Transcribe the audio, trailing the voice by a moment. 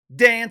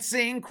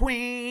Dancing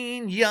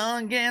queen,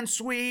 young and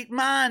sweet,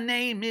 my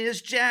name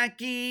is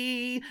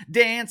Jackie.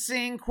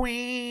 Dancing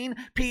queen,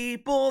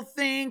 people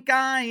think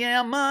I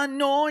am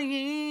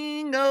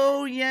annoying.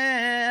 Oh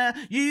yeah,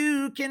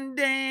 you can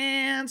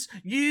dance,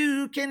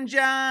 you can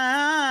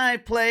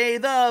jive, play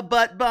the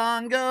butt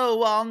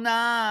bongo all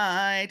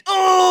night.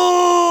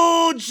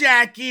 Oh,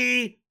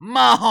 Jackie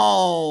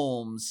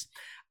Mahomes.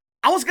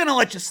 I was gonna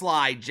let you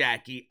slide,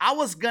 Jackie. I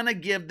was gonna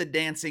give the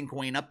Dancing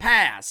Queen a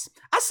pass.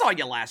 I saw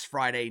you last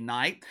Friday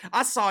night.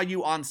 I saw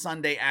you on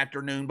Sunday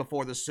afternoon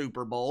before the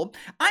Super Bowl.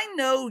 I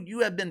know you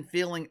have been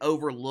feeling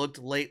overlooked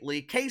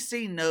lately.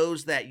 Casey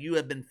knows that you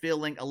have been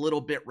feeling a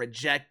little bit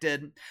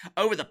rejected.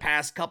 Over the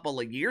past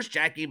couple of years,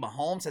 Jackie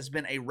Mahomes has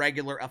been a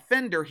regular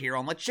offender here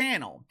on the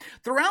channel.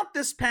 Throughout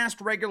this past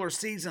regular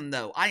season,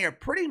 though, I have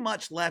pretty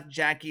much left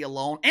Jackie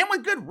alone, and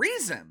with good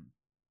reason.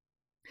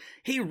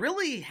 He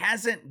really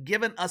hasn't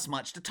given us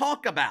much to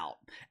talk about.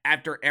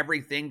 After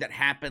everything that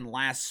happened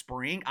last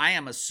spring, I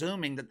am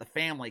assuming that the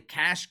family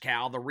cash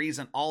cow, the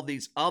reason all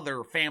these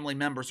other family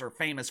members are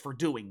famous for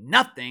doing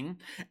nothing,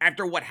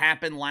 after what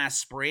happened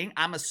last spring,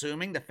 I'm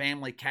assuming the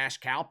family cash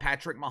cow,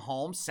 Patrick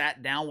Mahomes,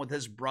 sat down with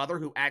his brother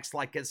who acts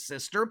like his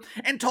sister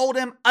and told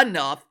him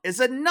enough is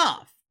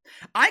enough.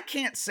 I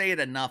can't say it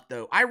enough,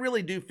 though. I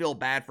really do feel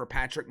bad for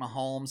Patrick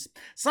Mahomes.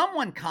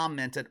 Someone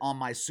commented on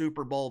my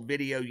Super Bowl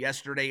video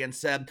yesterday and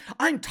said,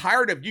 "I'm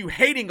tired of you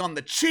hating on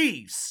the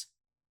Chiefs."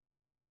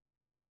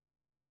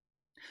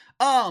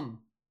 Look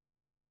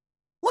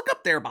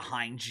up there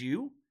behind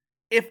you.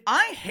 If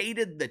I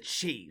hated the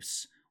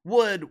Chiefs,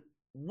 would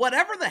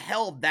whatever the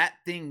hell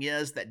that thing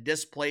is that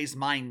displays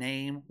my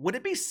name, would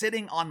it be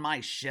sitting on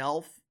my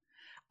shelf?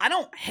 I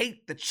don't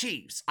hate the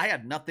Chiefs. I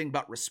have nothing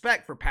but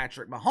respect for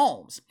Patrick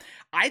Mahomes.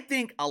 I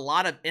think a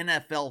lot of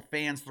NFL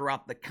fans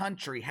throughout the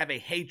country have a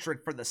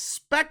hatred for the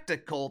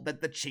spectacle that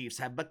the Chiefs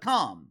have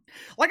become.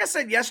 Like I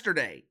said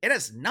yesterday, it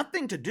has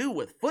nothing to do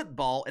with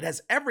football, it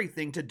has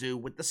everything to do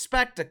with the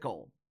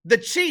spectacle. The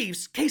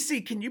Chiefs,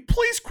 Casey, can you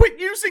please quit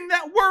using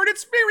that word?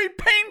 It's very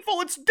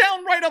painful. It's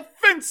downright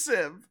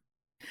offensive.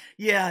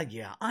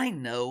 Yeah, I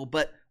know,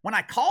 but when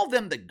I call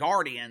them the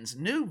Guardians,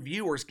 new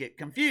viewers get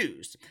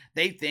confused.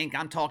 They think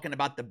I'm talking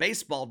about the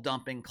baseball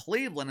dump in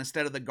Cleveland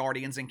instead of the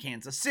Guardians in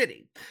Kansas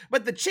City.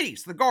 But the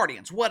Chiefs, the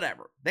Guardians,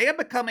 whatever, they have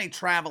become a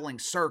traveling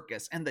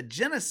circus, and the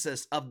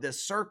genesis of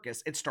this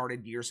circus, it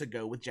started years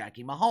ago with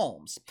Jackie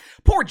Mahomes.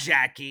 Poor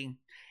Jackie.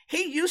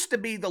 He used to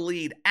be the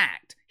lead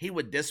act. He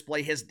would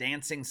display his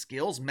dancing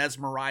skills,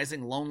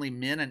 mesmerizing lonely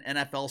men in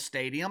NFL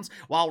stadiums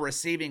while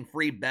receiving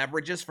free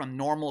beverages from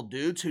normal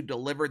dudes who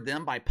delivered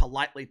them by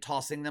politely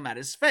tossing them at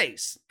his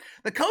face.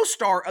 The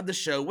co-star of the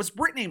show was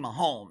Brittany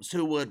Mahomes,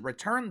 who would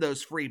return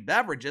those free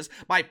beverages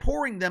by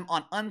pouring them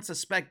on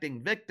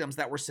unsuspecting victims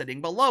that were sitting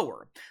below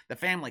her. The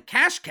family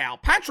cash cow,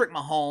 Patrick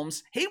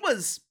Mahomes, he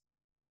was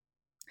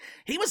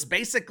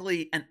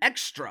basically an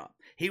extra.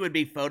 He would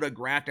be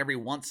photographed every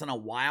once in a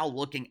while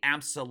looking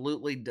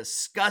absolutely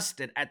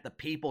disgusted at the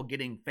people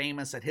getting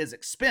famous at his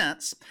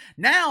expense.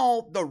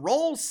 Now, the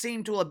roles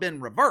seem to have been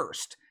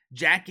reversed.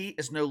 Jackie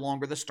is no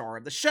longer the star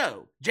of the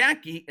show.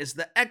 Jackie is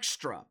the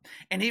extra,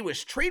 and he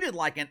was treated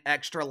like an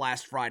extra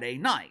last Friday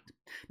night.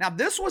 Now,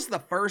 this was the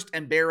first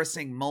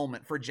embarrassing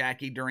moment for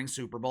Jackie during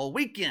Super Bowl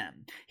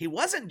weekend. He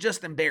wasn't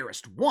just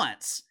embarrassed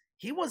once,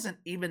 he wasn't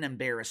even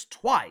embarrassed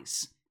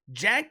twice.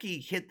 Jackie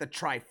hit the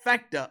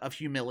trifecta of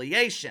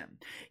humiliation.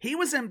 He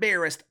was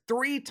embarrassed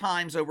 3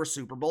 times over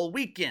Super Bowl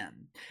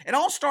weekend. It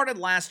all started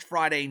last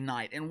Friday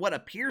night in what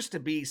appears to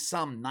be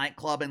some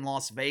nightclub in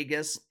Las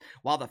Vegas,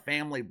 while the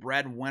family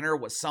breadwinner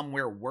was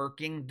somewhere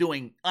working,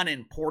 doing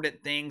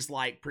unimportant things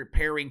like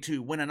preparing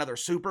to win another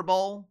Super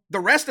Bowl.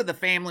 The rest of the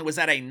family was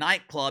at a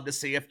nightclub to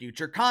see a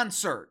future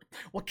concert.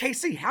 Well,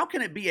 Casey, how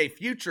can it be a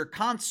future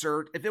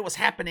concert if it was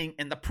happening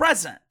in the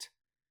present?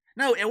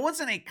 No, it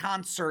wasn't a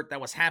concert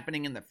that was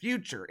happening in the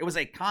future. It was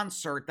a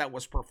concert that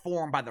was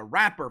performed by the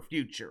rapper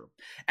Future.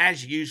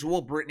 As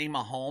usual, Brittany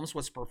Mahomes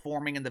was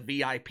performing in the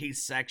VIP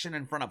section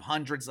in front of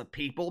hundreds of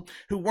people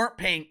who weren't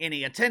paying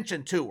any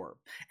attention to her.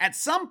 At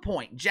some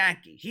point,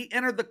 Jackie, he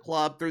entered the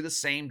club through the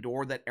same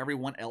door that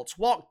everyone else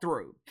walked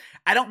through.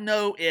 I don't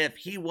know if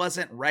he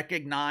wasn't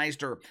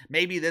recognized or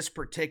maybe this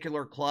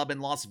particular club in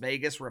Las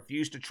Vegas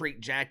refused to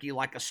treat Jackie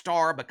like a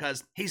star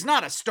because he's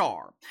not a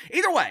star.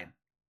 Either way,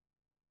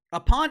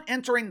 upon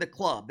entering the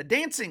club, the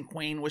dancing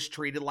queen was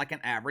treated like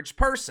an average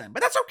person.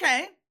 But that's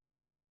okay.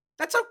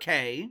 That's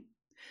okay.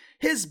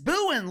 His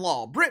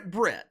boo-in-law,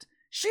 Britt,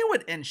 she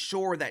would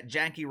ensure that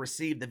Jackie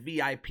received the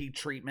VIP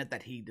treatment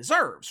that he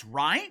deserves,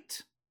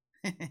 right?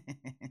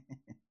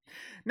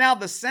 Now,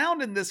 the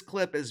sound in this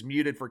clip is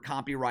muted for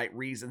copyright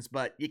reasons,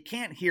 but you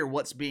can't hear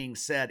what's being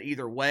said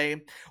either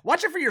way.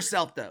 Watch it for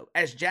yourself, though,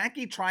 as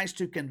Jackie tries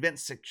to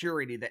convince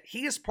security that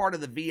he is part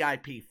of the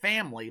VIP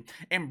family,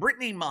 and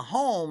Brittany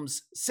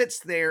Mahomes sits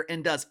there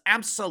and does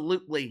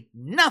absolutely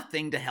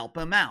nothing to help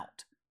him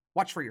out.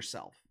 Watch for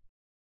yourself.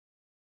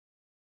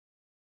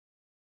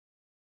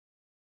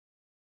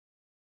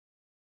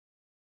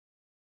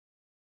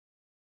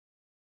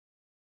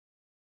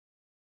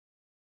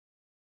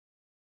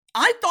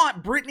 I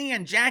thought Brittany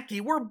and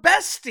Jackie were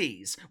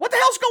besties. What the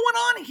hell's going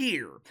on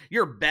here?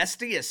 Your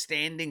bestie is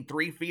standing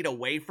 3 feet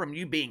away from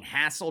you being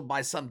hassled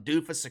by some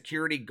doofus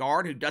security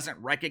guard who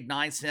doesn't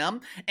recognize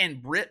him,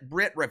 and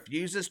Britt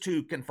refuses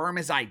to confirm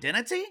his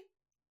identity?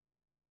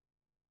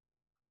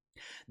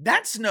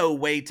 That's no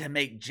way to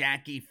make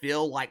Jackie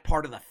feel like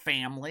part of the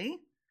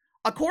family.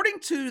 According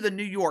to the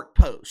New York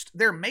Post,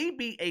 there may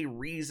be a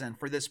reason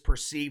for this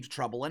perceived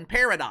trouble in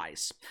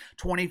paradise.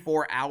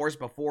 24 hours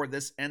before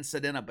this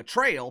incident of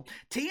betrayal,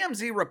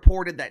 TMZ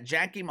reported that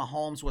Jackie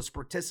Mahomes was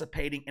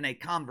participating in a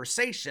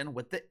conversation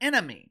with the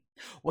enemy.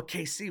 Well,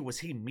 KC, was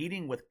he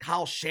meeting with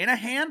Kyle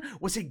Shanahan?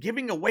 Was he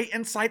giving away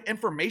inside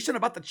information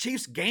about the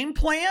Chiefs' game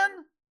plan?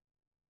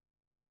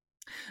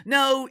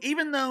 No,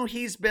 even though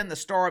he's been the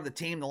star of the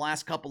team the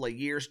last couple of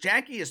years,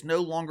 Jackie is no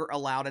longer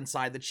allowed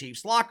inside the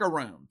Chiefs' locker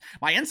room.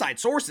 My inside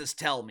sources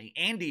tell me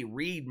Andy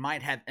Reid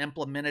might have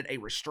implemented a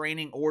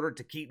restraining order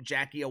to keep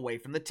Jackie away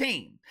from the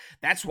team.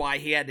 That's why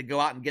he had to go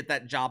out and get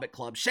that job at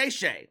Club Shay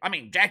Shay. I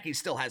mean, Jackie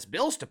still has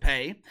bills to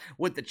pay.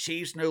 With the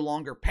Chiefs no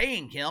longer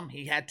paying him,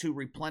 he had to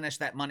replenish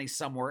that money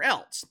somewhere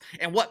else.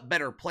 And what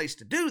better place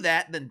to do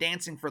that than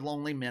dancing for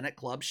lonely men at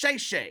Club Shay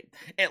Shay?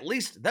 At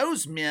least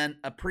those men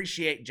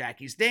appreciate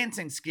Jackie's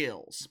dancing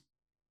skills.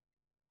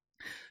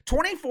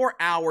 24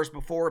 hours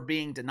before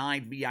being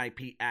denied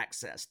VIP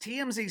access,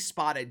 TMZ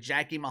spotted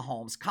Jackie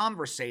Mahomes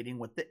conversating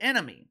with the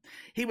enemy.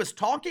 He was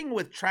talking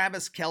with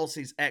Travis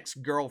Kelce's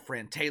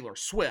ex-girlfriend Taylor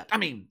Swift.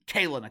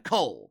 Kayla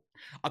Nicole.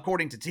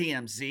 According to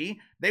TMZ,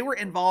 they were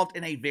involved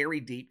in a very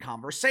deep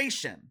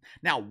conversation.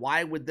 Now,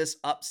 why would this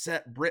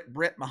upset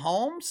Britt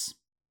Mahomes?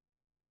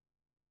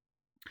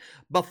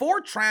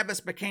 Before Travis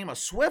became a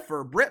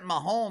Swiffer, Britt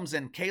Mahomes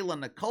and Kayla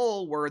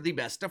Nicole were the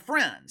best of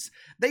friends.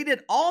 They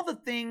did all the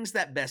things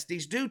that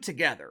besties do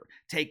together.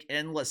 Take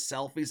endless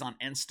selfies on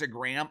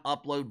Instagram,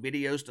 upload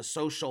videos to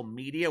social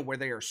media where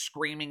they are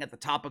screaming at the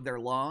top of their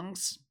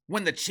lungs.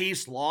 When the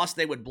Chiefs lost,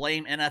 they would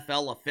blame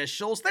NFL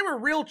officials. They were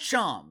real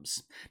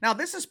chums. Now,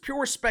 this is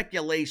pure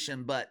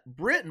speculation, but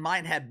Britt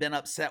might have been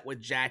upset with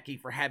Jackie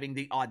for having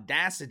the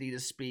audacity to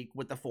speak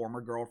with the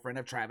former girlfriend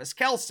of Travis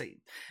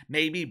Kelce.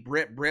 Maybe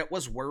Britt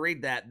was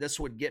worried that this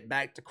would get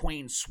back to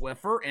Queen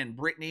Swiffer and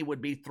Brittany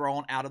would be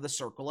thrown out of the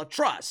circle of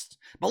trust.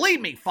 Believe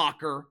me,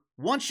 fucker,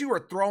 once you are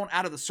thrown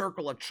out of the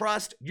circle of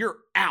trust, you're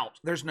out.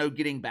 There's no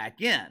getting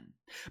back in.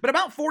 But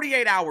about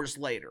 48 hours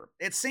later,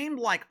 it seemed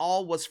like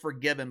all was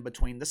forgiven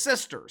between the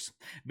sisters.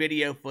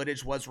 Video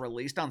footage was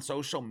released on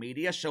social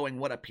media showing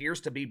what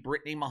appears to be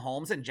Brittany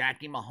Mahomes and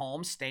Jackie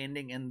Mahomes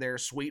standing in their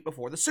suite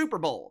before the Super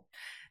Bowl.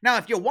 Now,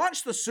 if you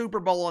watched the Super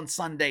Bowl on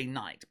Sunday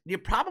night, you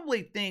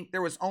probably think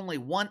there was only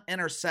one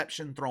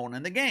interception thrown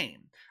in the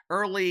game.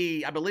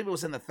 Early, I believe it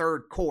was in the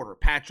third quarter,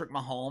 Patrick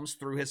Mahomes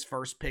threw his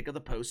first pick of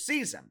the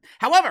postseason.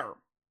 However,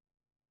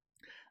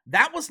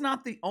 that was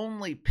not the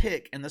only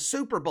pick in the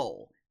Super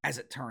Bowl. As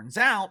it turns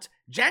out,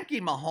 Jackie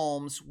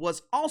Mahomes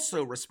was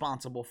also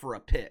responsible for a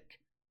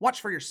pick.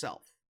 Watch for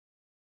yourself.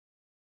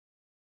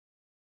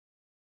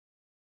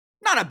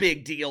 Not a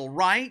big deal,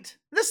 right?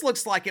 This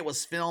looks like it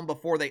was filmed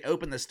before they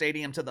opened the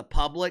stadium to the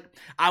public.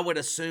 I would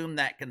assume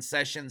that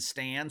concession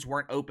stands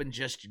weren't open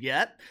just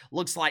yet.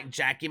 Looks like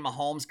Jackie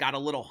Mahomes got a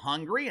little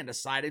hungry and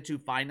decided to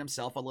find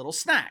himself a little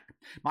snack.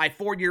 My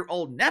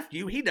 4-year-old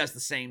nephew, he does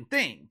the same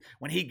thing.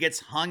 When he gets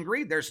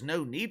hungry, there's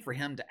no need for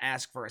him to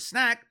ask for a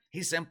snack.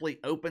 He simply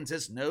opens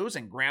his nose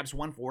and grabs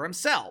one for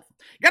himself.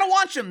 You gotta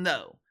watch him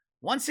though.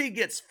 Once he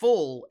gets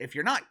full, if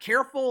you're not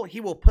careful,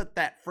 he will put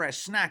that fresh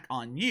snack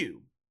on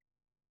you.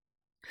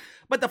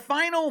 But the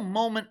final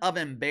moment of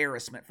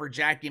embarrassment for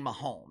Jackie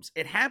Mahomes,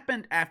 it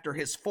happened after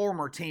his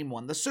former team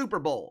won the Super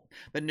Bowl.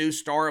 The new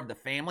star of the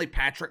family,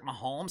 Patrick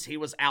Mahomes, he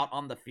was out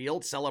on the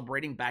field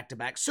celebrating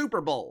back-to-back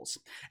Super Bowls.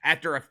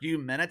 After a few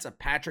minutes of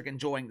Patrick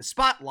enjoying the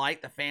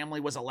spotlight, the family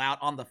was allowed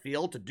on the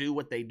field to do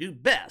what they do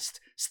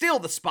best, steal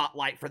the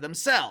spotlight for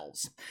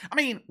themselves.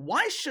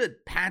 Why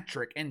should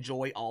Patrick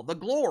enjoy all the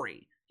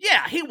glory?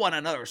 Yeah, he won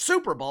another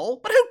Super Bowl,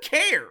 but who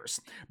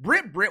cares?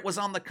 Britt was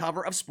on the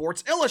cover of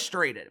Sports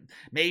Illustrated.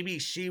 Maybe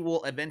she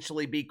will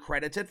eventually be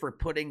credited for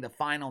putting the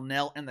final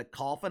nail in the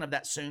coffin of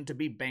that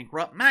soon-to-be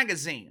bankrupt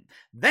magazine.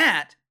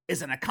 That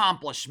is an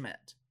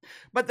accomplishment.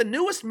 But the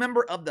newest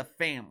member of the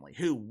family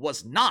who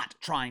was not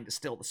trying to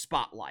steal the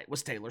spotlight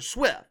was Taylor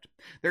Swift.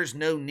 There's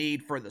no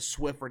need for the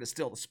Swiffer to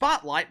steal the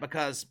spotlight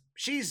because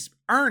she's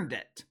earned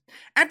it.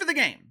 After the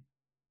game,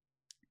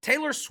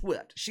 Taylor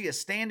Swift, she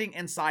is standing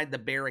inside the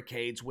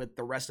barricades with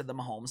the rest of the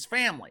Mahomes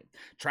family.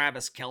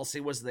 Travis Kelce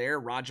was there,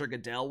 Roger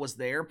Goodell was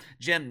there,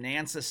 Jim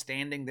Nantz is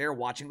standing there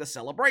watching the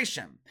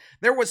celebration.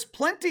 There was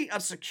plenty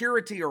of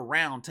security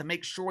around to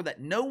make sure that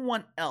no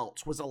one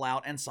else was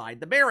allowed inside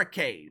the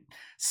barricade.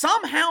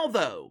 Somehow,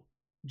 though,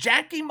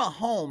 Jackie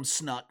Mahomes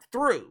snuck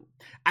through.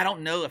 I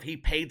don't know if he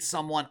paid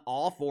someone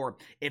off or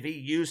if he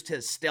used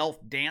his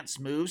stealth dance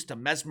moves to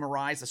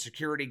mesmerize a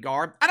security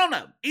guard. I don't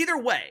know. Either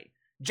way,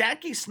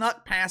 Jackie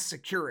snuck past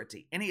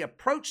security and he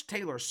approached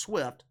Taylor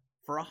Swift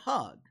for a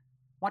hug.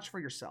 Watch for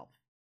yourself.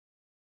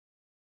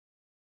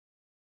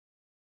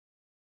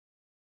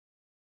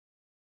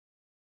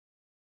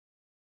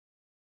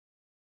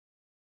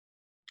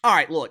 All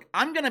right, look,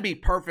 I'm going to be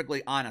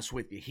perfectly honest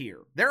with you here.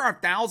 There are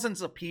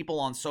thousands of people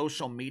on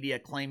social media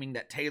claiming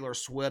that Taylor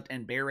Swift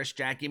embarrassed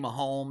Jackie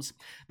Mahomes.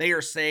 They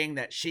are saying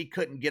that she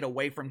couldn't get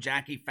away from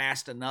Jackie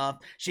fast enough.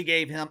 She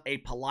gave him a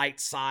polite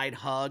side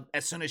hug.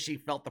 As soon as she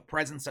felt the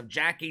presence of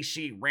Jackie,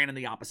 she ran in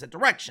the opposite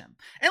direction.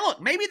 And look,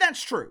 maybe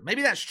that's true.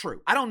 Maybe that's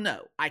true. I don't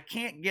know. I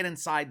can't get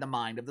inside the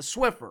mind of the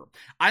Swiffer.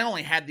 I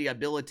only had the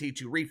ability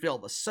to refill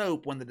the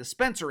soap when the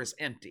dispenser is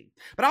empty.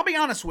 But I'll be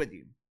honest with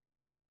you.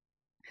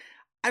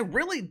 I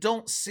really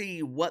don't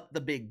see what the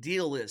big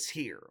deal is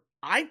here.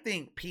 I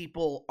think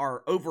people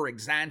are over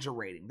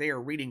exaggerating. They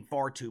are reading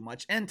far too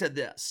much into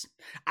this.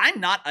 I'm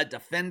not a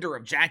defender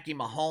of Jackie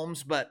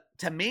Mahomes, but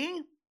to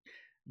me,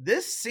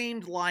 this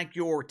seemed like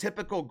your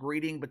typical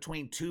greeting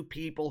between two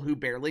people who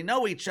barely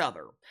know each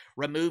other.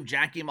 Remove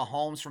Jackie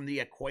Mahomes from the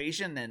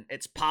equation and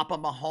it's Papa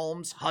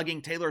Mahomes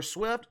hugging Taylor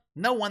Swift.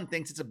 No one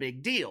thinks it's a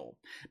big deal.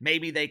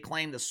 Maybe they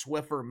claim the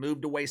Swiffer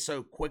moved away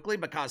so quickly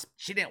because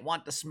she didn't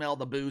want to smell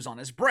the booze on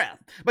his breath.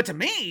 But to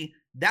me,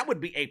 that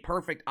would be a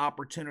perfect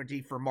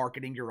opportunity for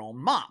marketing your own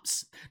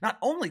mops. Not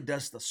only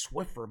does the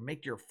Swiffer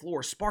make your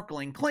floor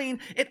sparkling clean,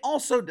 it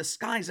also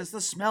disguises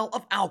the smell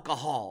of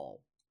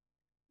alcohol.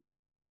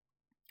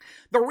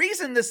 The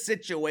reason this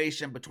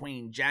situation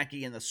between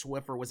Jackie and the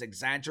Swiffer was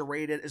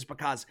exaggerated is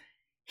because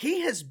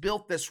he has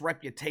built this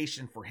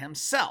reputation for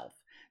himself.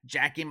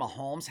 Jackie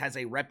Mahomes has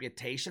a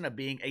reputation of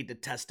being a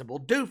detestable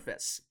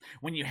doofus.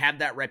 When you have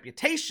that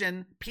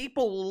reputation,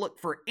 people will look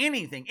for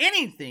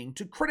anything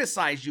to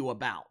criticize you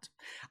about.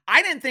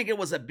 I didn't think it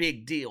was a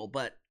big deal,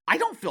 but I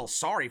don't feel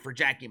sorry for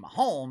Jackie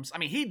Mahomes. I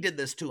mean, he did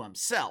this to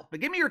himself.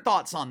 But give me your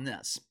thoughts on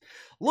this.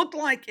 Looked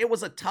like it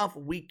was a tough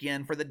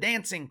weekend for the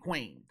Dancing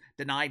Queen.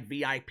 Denied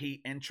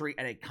VIP entry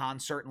at a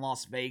concert in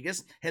Las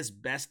Vegas. His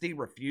bestie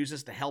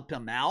refuses to help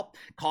him out.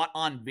 Caught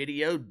on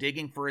video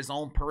digging for his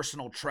own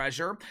personal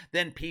treasure.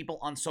 Then people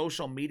on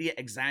social media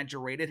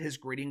exaggerated his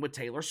greeting with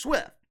Taylor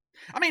Swift.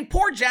 I mean,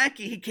 poor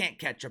Jackie, he can't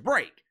catch a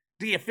break.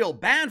 Do you feel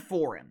bad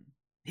for him?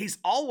 He's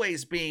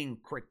always being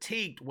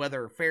critiqued,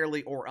 whether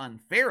fairly or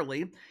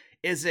unfairly.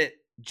 Is it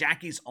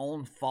Jackie's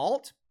own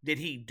fault? Did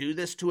he do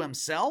this to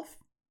himself?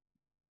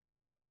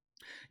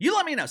 You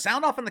let me know.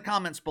 Sound off in the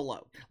comments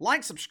below.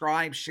 Like,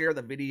 subscribe, share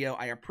the video.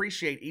 I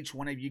appreciate each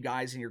one of you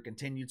guys and your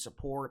continued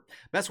support.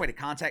 Best way to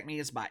contact me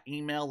is by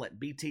email at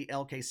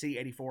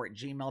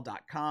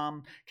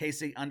btlkc84@gmail.com,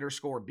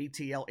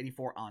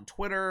 KC_BTL84 on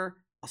Twitter.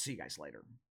 I'll see you guys later.